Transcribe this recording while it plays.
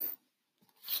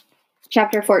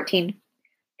Chapter 14.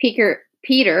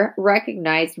 Peter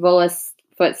recognized Vola's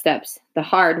footsteps, the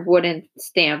hard wooden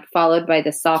stamp followed by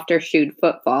the softer shoed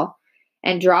footfall,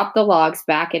 and dropped the logs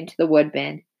back into the wood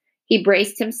bin. He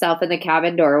braced himself in the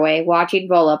cabin doorway, watching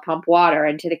Vola pump water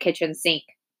into the kitchen sink.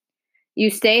 You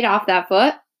stayed off that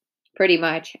foot? Pretty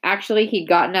much. Actually, he'd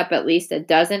gotten up at least a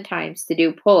dozen times to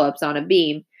do pull-ups on a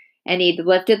beam, and he'd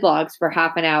lifted logs for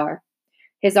half an hour.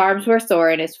 His arms were sore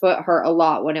and his foot hurt a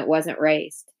lot when it wasn't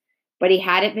raised. But he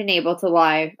hadn't been able to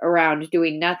lie around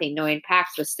doing nothing, knowing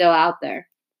Pax was still out there.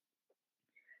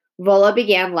 Vola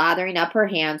began lathering up her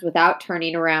hands without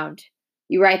turning around.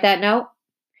 You write that note?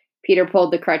 Peter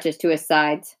pulled the crutches to his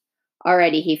sides.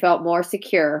 Already he felt more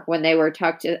secure when they were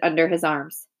tucked under his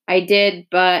arms. I did,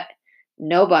 but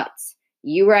no buts.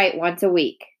 You write once a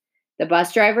week. The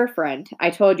bus driver friend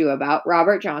I told you about,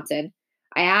 Robert Johnson,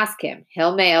 I asked him.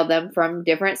 He'll mail them from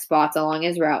different spots along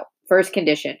his route. First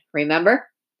condition, remember?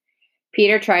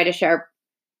 Peter tried a sharp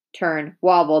turn,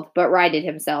 wobbled, but righted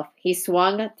himself. He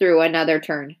swung through another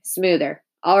turn, smoother.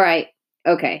 All right.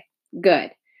 Okay.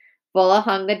 Good. Vola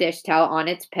hung the dish towel on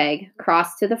its peg,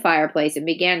 crossed to the fireplace, and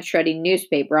began shredding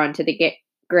newspaper onto the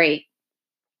grate.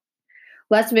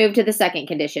 Let's move to the second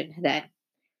condition, then.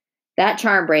 That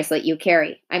charm bracelet you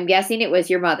carry. I'm guessing it was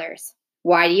your mother's.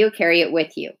 Why do you carry it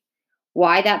with you?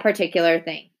 Why that particular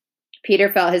thing? Peter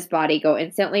felt his body go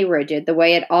instantly rigid, the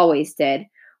way it always did,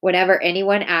 whenever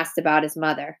anyone asked about his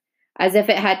mother, as if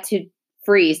it had to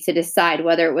freeze to decide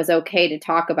whether it was okay to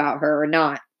talk about her or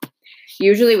not.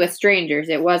 Usually with strangers,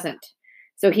 it wasn't.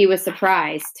 So he was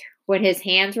surprised when his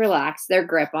hands relaxed their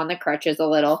grip on the crutches a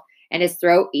little and his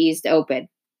throat eased open.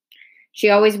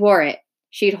 She always wore it.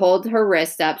 She'd hold her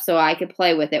wrist up so I could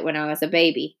play with it when I was a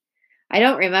baby. I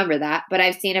don't remember that, but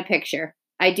I've seen a picture.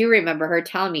 I do remember her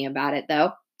telling me about it,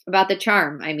 though. About the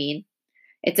charm, I mean.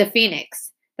 It's a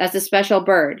phoenix. That's a special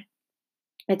bird.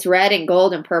 It's red and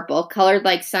gold and purple, colored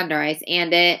like sunrise,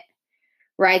 and it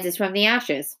rises from the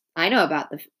ashes. I know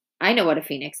what a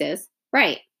phoenix is.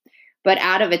 Right. But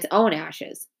out of its own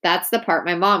ashes. That's the part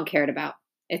my mom cared about.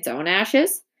 Its own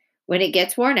ashes? When it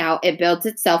gets worn out, it builds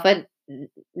itself a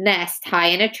nest high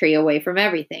in a tree away from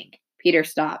everything. Peter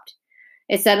stopped.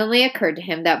 It suddenly occurred to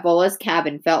him that Vola's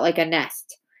cabin felt like a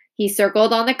nest. He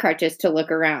circled on the crutches to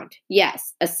look around.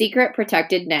 Yes, a secret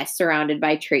protected nest surrounded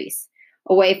by trees.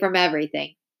 Away from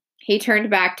everything. He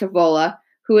turned back to Vola,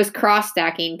 who was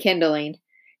cross-stacking kindling.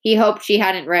 He hoped she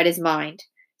hadn't read his mind.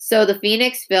 So the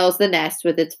phoenix fills the nest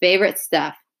with its favorite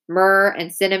stuff. Myrrh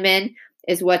and cinnamon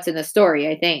is what's in the story,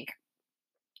 I think.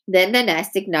 Then the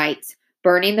nest ignites,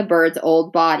 burning the bird's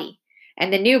old body,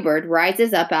 and the new bird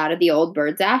rises up out of the old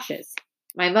bird's ashes.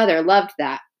 My mother loved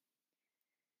that.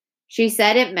 She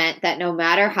said it meant that no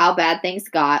matter how bad things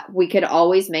got, we could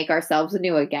always make ourselves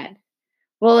new again.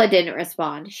 Vola didn't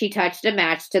respond. She touched a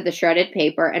match to the shredded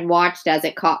paper and watched as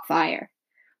it caught fire.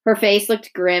 Her face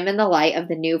looked grim in the light of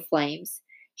the new flames.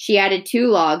 She added 2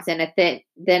 logs and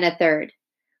then a third.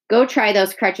 Go try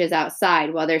those crutches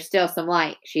outside while there's still some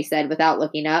light, she said without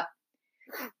looking up.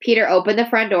 Peter opened the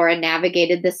front door and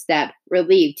navigated the step,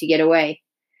 relieved to get away.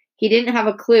 He didn't have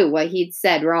a clue what he'd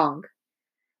said wrong.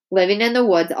 Living in the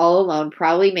woods all alone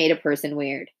probably made a person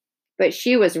weird. But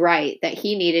she was right that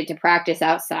he needed to practice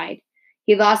outside.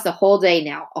 He lost a whole day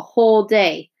now, a whole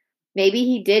day. Maybe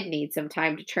he did need some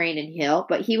time to train and heal,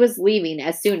 but he was leaving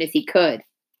as soon as he could.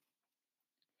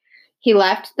 He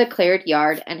left the cleared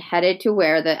yard and headed to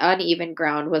where the uneven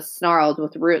ground was snarled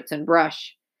with roots and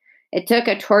brush. It took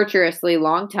a tortuously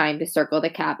long time to circle the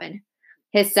cabin.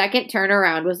 His second turn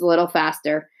around was a little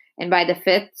faster, and by the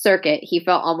 5th circuit he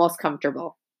felt almost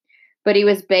comfortable. But he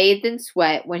was bathed in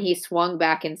sweat when he swung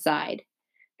back inside.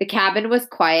 The cabin was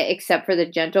quiet except for the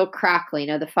gentle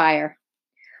crackling of the fire.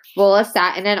 Vola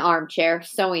sat in an armchair,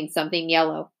 sewing something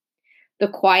yellow. The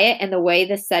quiet and the way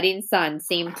the setting sun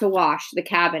seemed to wash the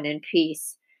cabin in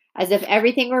peace, as if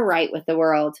everything were right with the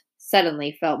world,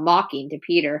 suddenly felt mocking to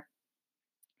Peter.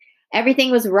 Everything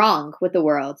was wrong with the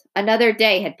world. Another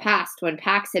day had passed when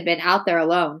Pax had been out there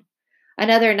alone.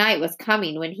 Another night was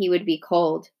coming when he would be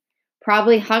cold.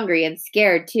 Probably hungry and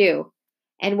scared, too.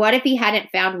 And what if he hadn't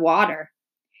found water?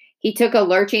 He took a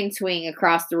lurching swing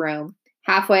across the room.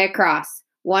 Halfway across,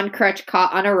 one crutch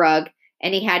caught on a rug,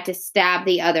 and he had to stab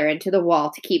the other into the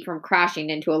wall to keep from crashing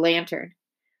into a lantern.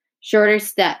 Shorter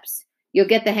steps. You'll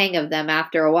get the hang of them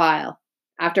after a while.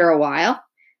 After a while?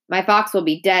 My fox will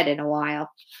be dead in a while.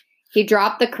 He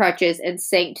dropped the crutches and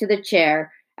sank to the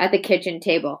chair at the kitchen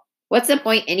table. What's the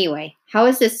point anyway? How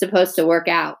is this supposed to work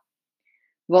out?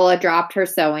 Vola dropped her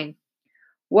sewing.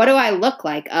 What do I look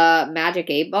like, a magic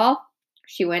 8-ball?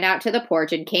 She went out to the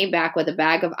porch and came back with a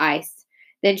bag of ice.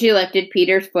 Then she lifted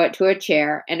Peter's foot to a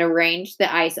chair and arranged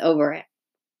the ice over it.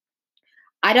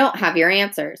 I don't have your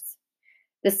answers.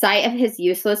 The sight of his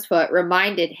useless foot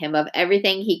reminded him of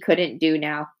everything he couldn't do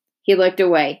now. He looked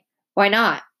away. Why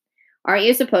not? Aren't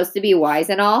you supposed to be wise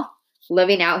and all?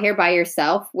 Living out here by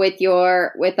yourself with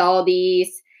all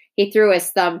these... He threw his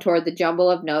thumb toward the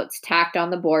jumble of notes tacked on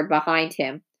the board behind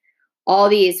him. All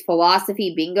these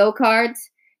philosophy bingo cards?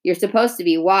 You're supposed to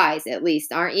be wise, at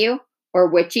least, aren't you? Or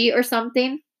witchy or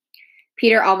something?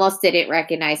 Peter almost didn't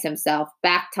recognize himself,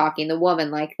 back-talking the woman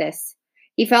like this.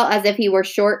 He felt as if he were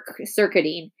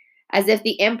short-circuiting, as if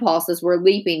the impulses were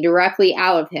leaping directly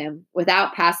out of him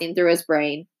without passing through his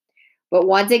brain. But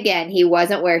once again, he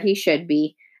wasn't where he should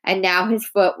be, and now his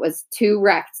foot was too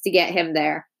wrecked to get him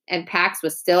there, and Pax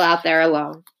was still out there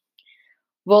alone.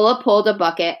 Vola pulled a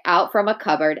bucket out from a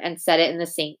cupboard and set it in the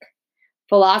sink.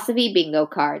 Philosophy bingo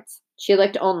cards. She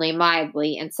looked only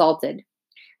mildly insulted.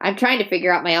 I'm trying to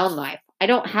figure out my own life. I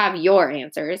don't have your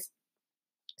answers.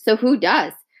 So who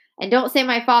does? And don't say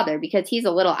my father, because he's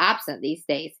a little absent these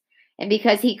days, and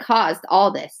because he caused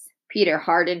all this. Peter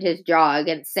hardened his jaw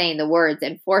against saying the words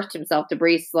and forced himself to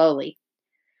breathe slowly.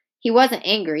 He wasn't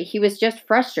angry, he was just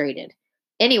frustrated.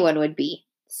 Anyone would be.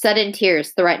 Sudden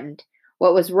tears threatened.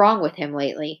 What was wrong with him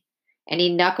lately? And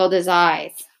he knuckled his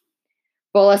eyes.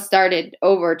 Bola started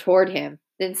over toward him,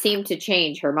 then seemed to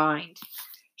change her mind.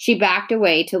 She backed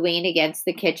away to lean against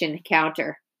the kitchen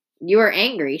counter. You are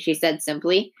angry, she said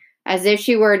simply, as if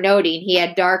she were noting he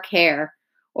had dark hair,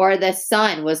 or the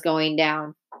sun was going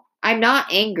down. I'm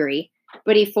not angry,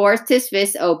 but he forced his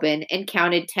fist open and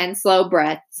counted 10 slow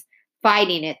breaths,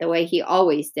 fighting it the way he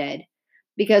always did.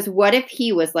 Because what if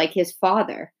he was like his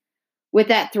father? With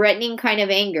that threatening kind of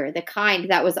anger, the kind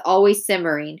that was always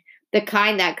simmering, the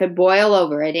kind that could boil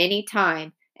over at any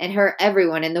time and hurt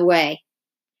everyone in the way.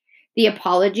 The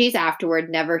apologies afterward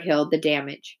never healed the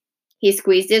damage. He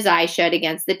squeezed his eyes shut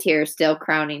against the tears still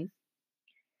crowning.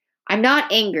 I'm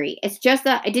not angry. It's just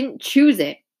that I didn't choose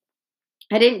it.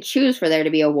 I didn't choose for there to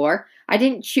be a war. I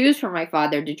didn't choose for my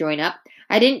father to join up.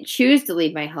 I didn't choose to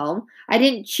leave my home. I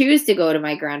didn't choose to go to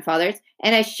my grandfather's.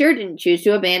 And I sure didn't choose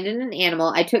to abandon an animal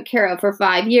I took care of for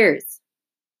 5 years.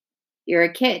 You're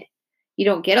a kid. You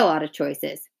don't get a lot of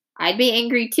choices. I'd be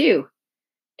angry too.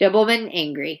 Dibbleman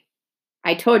angry.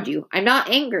 I told you, I'm not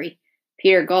angry.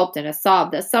 Peter gulped in a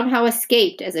sob that somehow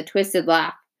escaped as a twisted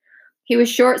laugh. He was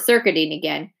short-circuiting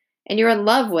again. And you're in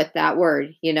love with that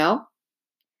word, you know?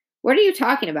 What are you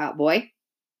talking about, boy?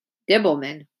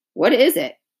 Dibbleman. What is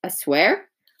it? A swear?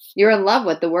 You're in love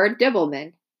with the word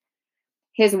Dibbleman.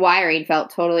 His wiring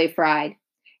felt totally fried.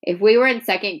 If we were in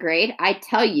 2nd grade, I'd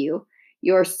tell you,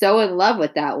 you're so in love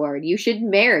with that word. You should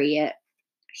marry it.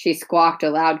 She squawked a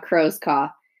loud crow's caw.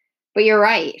 But you're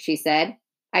right, she said.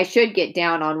 I should get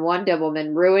down on one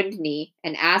Dibbleman ruined knee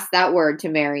and ask that word to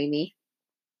marry me.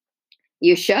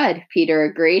 You should, Peter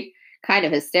agreed, kind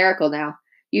of hysterical now.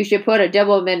 You should put a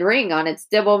Dibbleman ring on its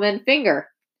Dibbleman finger.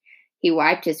 He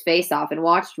wiped his face off and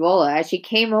watched Vola as she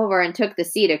came over and took the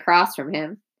seat across from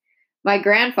him. My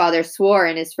grandfather swore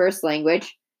in his first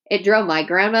language. It drove my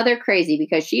grandmother crazy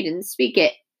because she didn't speak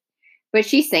it. But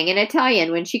she sang in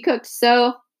Italian when she cooked,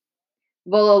 so...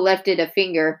 Vola lifted a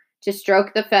finger to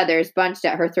stroke the feathers bunched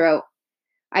at her throat.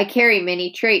 I carry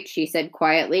many traits, she said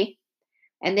quietly.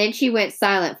 And then she went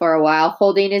silent for a while,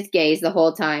 holding his gaze the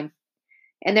whole time.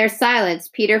 In their silence,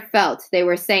 Peter felt they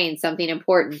were saying something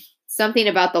important, something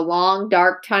about the long,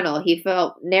 dark tunnel he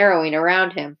felt narrowing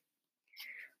around him.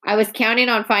 I was counting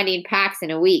on finding Pax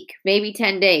in a week, maybe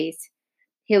 10 days.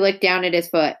 He looked down at his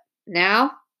foot.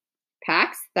 Now?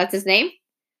 Pax? That's his name?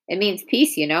 It means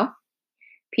peace, you know.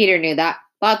 Peter knew that.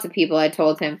 Lots of people had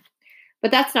told him. But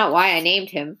that's not why I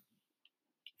named him.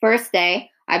 First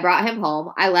day, I brought him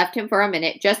home. I left him for a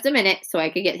minute, just a minute, so I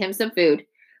could get him some food.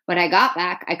 When I got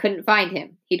back, I couldn't find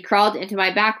him. He'd crawled into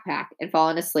my backpack and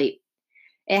fallen asleep.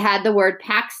 It had the word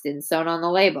Paxton sewn on the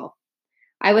label.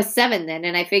 I was 7 then,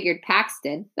 and I figured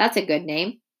Paxton, that's a good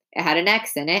name. It had an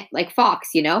X in it, like Fox,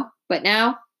 you know. But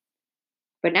now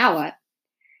what?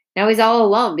 Now he's all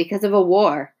alone because of a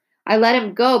war. I let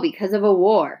him go because of a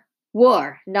war.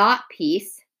 War, not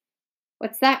peace.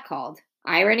 What's that called?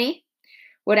 Irony?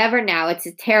 Whatever now, it's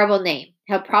a terrible name.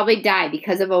 He'll probably die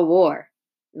because of a war.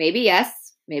 Maybe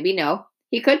yes, maybe no.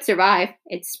 He could survive.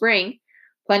 It's spring.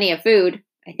 Plenty of food,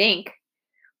 I think.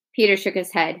 Peter shook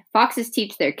his head. Foxes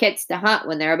teach their kits to hunt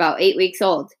when they're about 8 weeks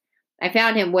old. I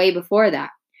found him way before that.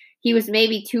 He was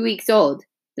maybe 2 weeks old,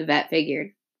 the vet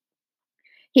figured.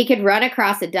 He could run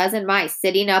across a dozen mice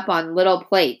sitting up on little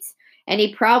plates, and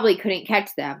he probably couldn't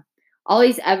catch them. All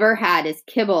he's ever had is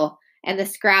kibble and the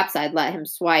scraps I'd let him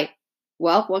swipe.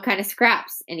 Well, what kind of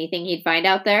scraps? Anything he'd find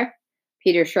out there?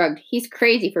 Peter shrugged. He's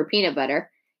crazy for peanut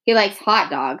butter. He likes hot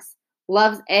dogs,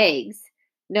 loves eggs.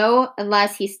 No,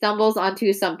 unless he stumbles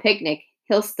onto some picnic,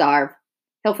 he'll starve.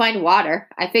 He'll find water,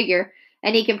 I figure,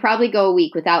 and he can probably go a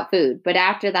week without food. But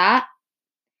after that,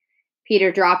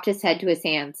 Peter dropped his head to his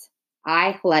hands.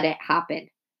 I let it happen.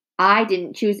 I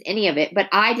didn't choose any of it, but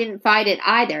I didn't fight it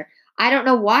either. I don't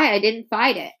know why I didn't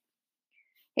fight it.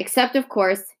 Except, of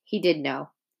course, he did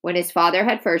know. When his father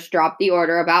had first dropped the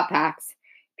order about Pax,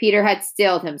 Peter had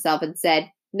stilled himself and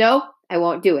said, No, I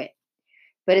won't do it.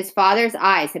 But his father's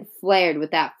eyes had flared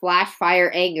with that flash fire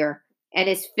anger, and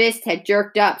his fist had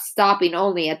jerked up, stopping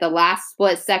only at the last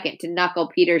split second to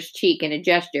knuckle Peter's cheek in a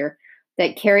gesture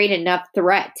that carried enough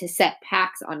threat to set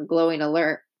Pax on growling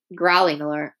alert.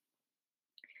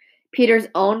 Peter's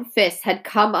own fist had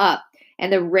come up,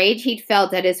 and the rage he'd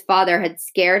felt at his father had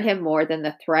scared him more than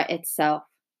the threat itself.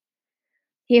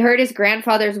 He heard his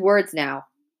grandfather's words now.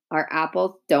 Our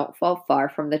apples don't fall far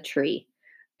from the tree.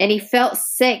 And he felt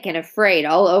sick and afraid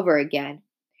all over again.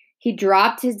 He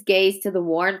dropped his gaze to the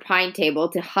worn pine table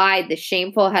to hide the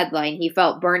shameful headline he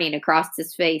felt burning across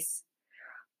his face.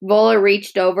 Vola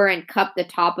reached over and cupped the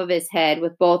top of his head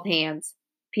with both hands.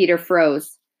 Peter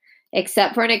froze.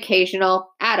 Except for an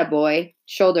occasional attaboy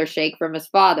shoulder shake from his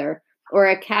father or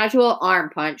a casual arm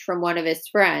punch from one of his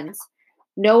friends,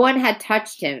 no one had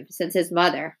touched him since his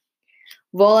mother.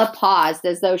 Vola paused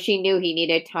as though she knew he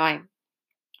needed time.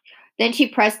 Then she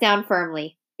pressed down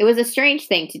firmly. It was a strange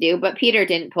thing to do, but Peter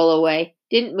didn't pull away,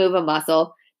 didn't move a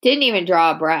muscle, didn't even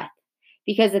draw a breath,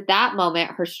 because at that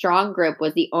moment her strong grip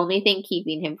was the only thing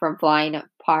keeping him from flying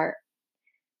apart.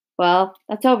 Well,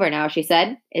 that's over now, she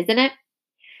said, isn't it?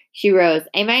 She rose.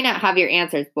 I might not have your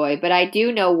answers, boy, but I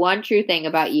do know one true thing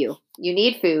about you. You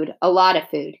need food, a lot of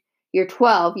food. You're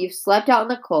 12, you've slept out in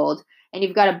the cold, and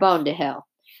you've got a bone to hill.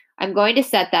 I'm going to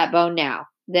set that bone now.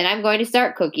 Then I'm going to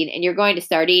start cooking, and you're going to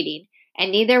start eating.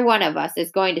 And neither one of us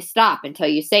is going to stop until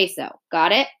you say so.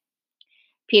 Got it?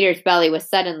 Peter's belly was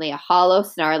suddenly a hollow,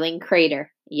 snarling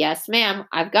crater. Yes, ma'am,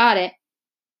 I've got it.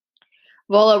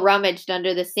 Vola rummaged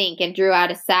under the sink and drew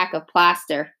out a sack of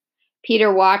plaster.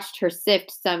 Peter watched her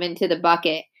sift some into the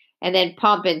bucket and then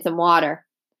pump in some water.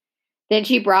 Then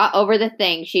she brought over the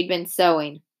thing she'd been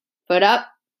sewing. Foot up.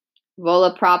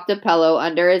 Vola propped a pillow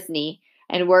under his knee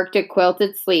and worked a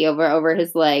quilted sleeve over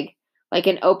his leg, like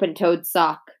an open-toed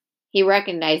sock. He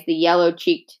recognized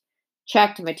the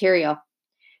checked material.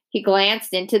 He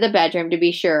glanced into the bedroom to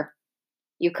be sure.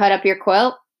 You cut up your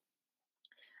quilt?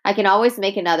 I can always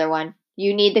make another one.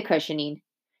 You need the cushioning.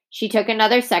 She took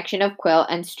another section of quilt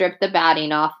and stripped the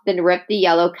batting off, then ripped the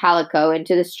yellow calico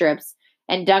into the strips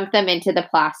and dunked them into the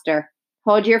plaster.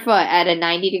 Hold your foot at a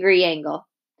 90-degree angle.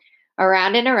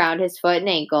 Around and around his foot and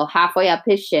ankle, halfway up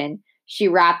his shin, she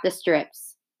wrapped the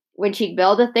strips. When she'd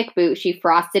built a thick boot, she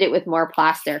frosted it with more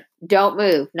plaster. Don't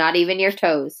move, not even your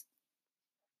toes.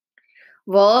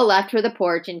 Vola left for the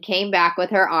porch and came back with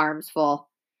her arms full.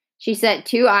 She set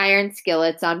 2 iron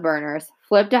skillets on burners,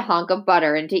 flipped a hunk of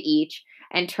butter into each,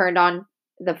 and turned on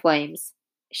the flames.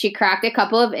 She cracked a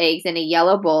couple of eggs in a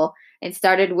yellow bowl and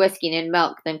started whisking in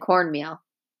milk, then cornmeal.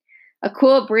 A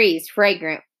cool breeze,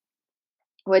 fragrant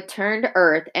with turned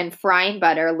earth and frying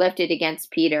butter, lifted against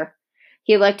Peter.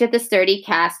 He looked at the sturdy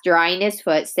cast, drying his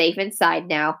foot, safe inside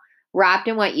now, wrapped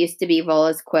in what used to be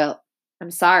Vola's quilt.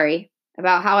 I'm sorry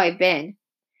about how I've been.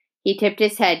 He tipped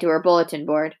his head to her bulletin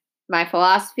board. My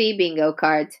philosophy bingo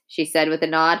cards, she said with a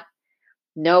nod.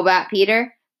 Know about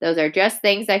Peter? Those are just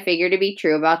things I figure to be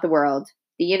true about the world.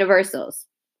 The universals.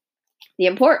 The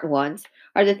important ones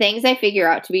are the things I figure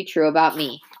out to be true about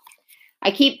me.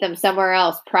 I keep them somewhere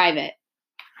else private.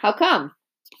 How come?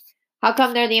 How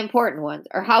come they're the important ones?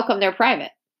 Or how come they're private?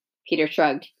 Peter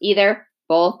shrugged. Either.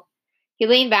 Both. He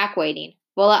leaned back, waiting.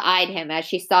 Vola eyed him as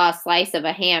she saw a slice of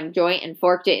a ham joint and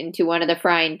forked it into one of the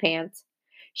frying pans.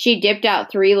 She dipped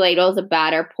out 3 ladles of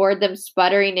batter, poured them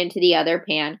sputtering into the other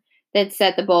pan, then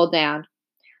set the bowl down.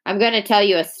 I'm going to tell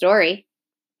you a story.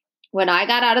 When I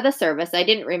got out of the service, I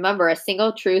didn't remember a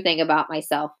single true thing about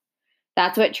myself.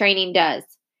 That's what training does.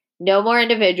 No more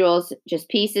individuals, just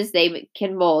pieces they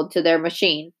can mold to their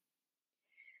machine.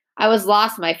 I was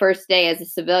lost my first day as a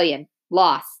civilian.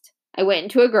 Lost. I went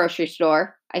into a grocery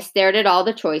store. I stared at all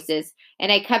the choices,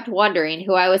 and I kept wondering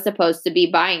who I was supposed to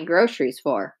be buying groceries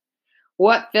for.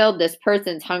 What filled this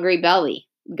person's hungry belly?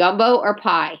 Gumbo or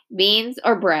pie? Beans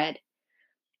or bread?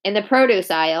 In the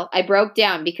produce aisle, I broke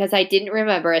down because I didn't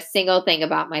remember a single thing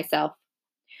about myself.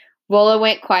 Vola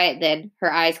went quiet then,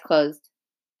 her eyes closed.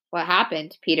 What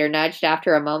happened? Peter nudged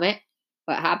after a moment.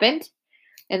 What happened?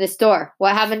 In the store.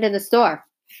 What happened in the store?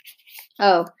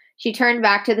 Oh, She turned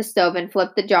back to the stove and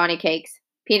flipped the Johnny cakes.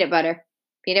 Peanut butter.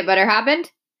 Peanut butter happened?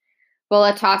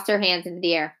 Bulla tossed her hands into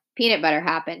the air. Peanut butter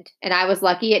happened, and I was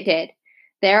lucky it did.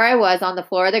 There I was on the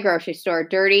floor of the grocery store,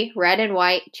 dirty, red and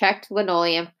white, checked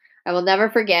linoleum. I will never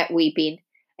forget weeping,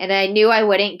 and I knew I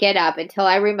wouldn't get up until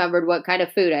I remembered what kind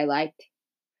of food I liked.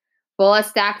 Bulla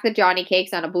stacked the Johnny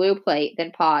cakes on a blue plate, then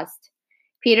paused.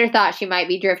 Peter thought she might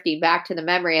be drifting back to the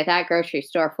memory of that grocery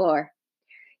store floor.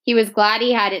 He was glad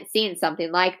he hadn't seen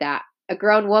something like that. A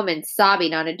grown woman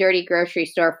sobbing on a dirty grocery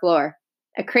store floor.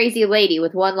 A crazy lady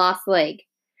with one lost leg.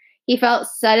 He felt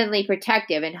suddenly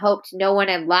protective and hoped no one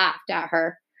had laughed at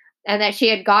her and that she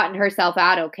had gotten herself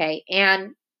out okay.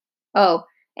 And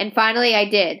finally I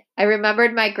did. I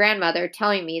remembered my grandmother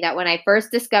telling me that when I first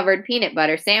discovered peanut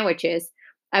butter sandwiches,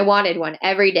 I wanted one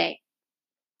every day.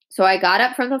 So I got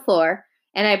up from the floor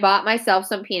and I bought myself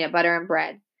some peanut butter and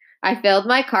bread. I filled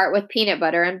my cart with peanut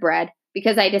butter and bread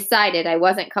because I decided I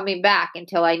wasn't coming back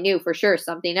until I knew for sure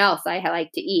something else I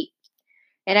liked to eat.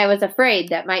 And I was afraid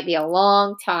that might be a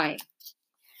long time.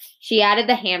 She added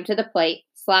the ham to the plate,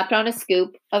 slapped on a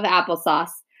scoop of applesauce,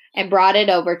 and brought it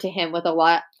over to him with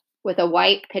a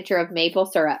white pitcher of maple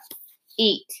syrup.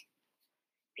 Eat.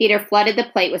 Peter flooded the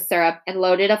plate with syrup and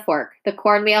loaded a fork. The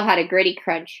cornmeal had a gritty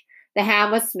crunch. The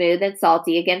ham was smooth and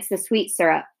salty against the sweet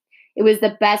syrup. It was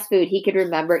the best food he could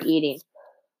remember eating.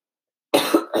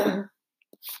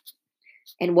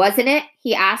 And wasn't it?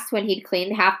 He asked when he'd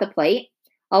cleaned half the plate.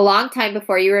 A long time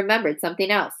before you remembered something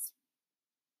else.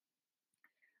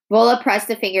 Vola pressed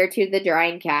a finger to the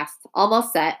drying cast.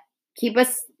 Almost set.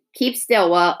 Keep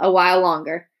still a while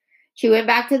longer. She went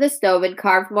back to the stove and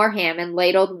carved more ham and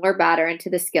ladled more batter into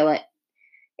the skillet.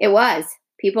 It was.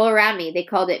 People around me, they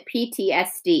called it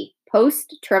PTSD,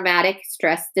 post-traumatic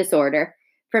stress disorder,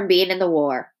 from being in the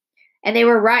war. And they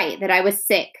were right that I was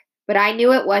sick, but I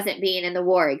knew it wasn't being in the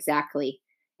war exactly.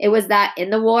 It was that in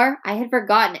the war, I had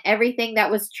forgotten everything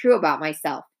that was true about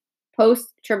myself.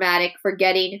 Post-traumatic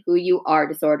forgetting who you are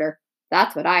disorder.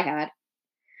 That's what I had.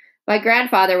 My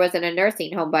grandfather was in a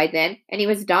nursing home by then, and he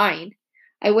was dying.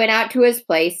 I went out to his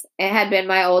place. It had been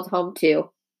my old home, too.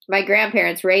 My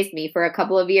grandparents raised me for a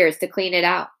couple of years to clean it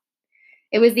out.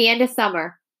 It was the end of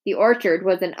summer. The orchard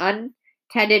was an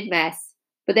untended mess,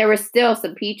 but there were still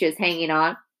some peaches hanging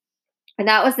on. And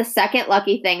that was the second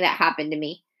lucky thing that happened to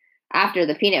me. After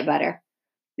the peanut butter,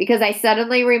 because I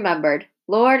suddenly remembered,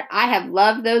 Lord, I have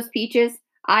loved those peaches.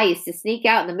 I used to sneak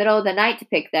out in the middle of the night to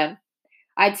pick them.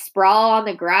 I'd sprawl on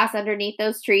the grass underneath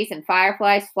those trees and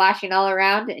fireflies flashing all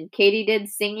around and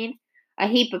katydids singing, a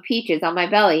heap of peaches on my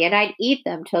belly, and I'd eat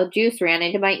them till juice ran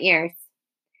into my ears.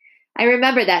 I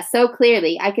remember that so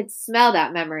clearly. I could smell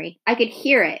that memory. I could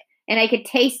hear it, and I could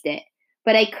taste it,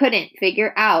 but I couldn't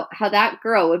figure out how that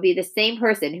girl would be the same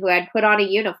person who had put on a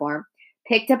uniform,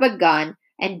 picked up a gun,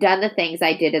 and done the things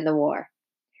I did in the war.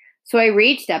 So I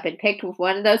reached up and picked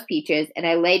one of those peaches, and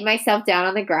I laid myself down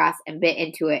on the grass and bit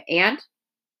into it, and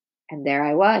there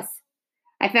I was.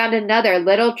 I found another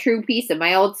little true piece of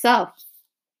my old self.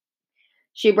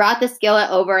 She brought the skillet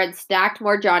over and stacked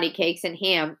more Johnny cakes and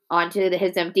ham onto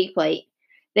his empty plate,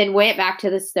 then went back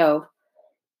to the stove.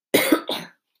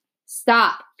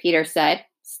 Stop, Peter said.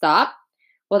 Stop?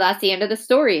 Well, that's the end of the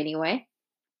story anyway.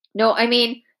 No, I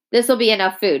mean, this'll be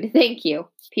enough food. Thank you.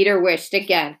 Peter wished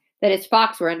again that his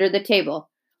fox were under the table,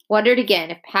 wondered again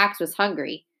if Pax was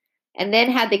hungry, and then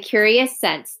had the curious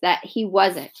sense that he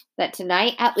wasn't, that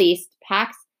tonight at least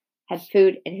Pax had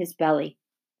food in his belly.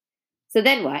 So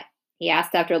then what? He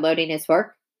asked after loading his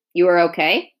fork. You were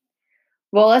okay?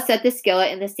 Vola set the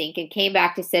skillet in the sink and came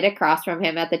back to sit across from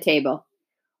him at the table.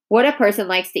 What a person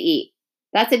likes to eat.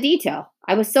 That's a detail.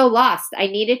 I was so lost, I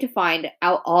needed to find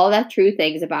out all the true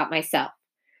things about myself.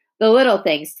 The little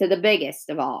things to the biggest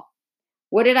of all.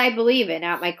 What did I believe in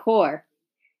at my core?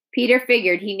 Peter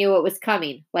figured he knew what was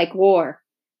coming, like war.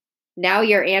 Now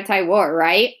you're anti-war,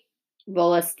 right?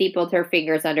 Vola steepled her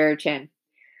fingers under her chin.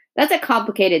 That's a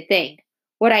complicated thing.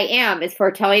 What I am is for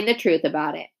telling the truth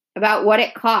about it, about what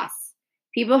it costs.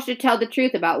 People should tell the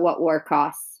truth about what war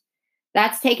costs.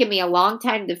 That's taken me a long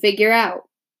time to figure out.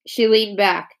 She leaned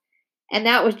back. And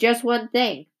that was just one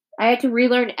thing. I had to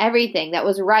relearn everything that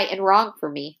was right and wrong for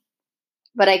me.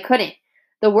 But I couldn't.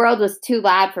 The world was too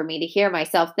loud for me to hear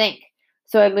myself think.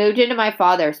 So I moved into my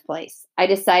father's place. I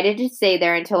decided to stay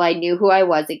there until I knew who I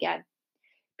was again.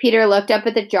 Peter looked up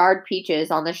at the jarred peaches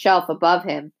on the shelf above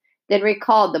him, then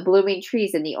recalled the blooming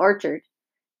trees in the orchard.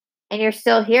 And you're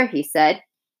still here, he said.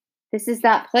 This is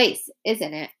that place,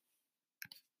 isn't it?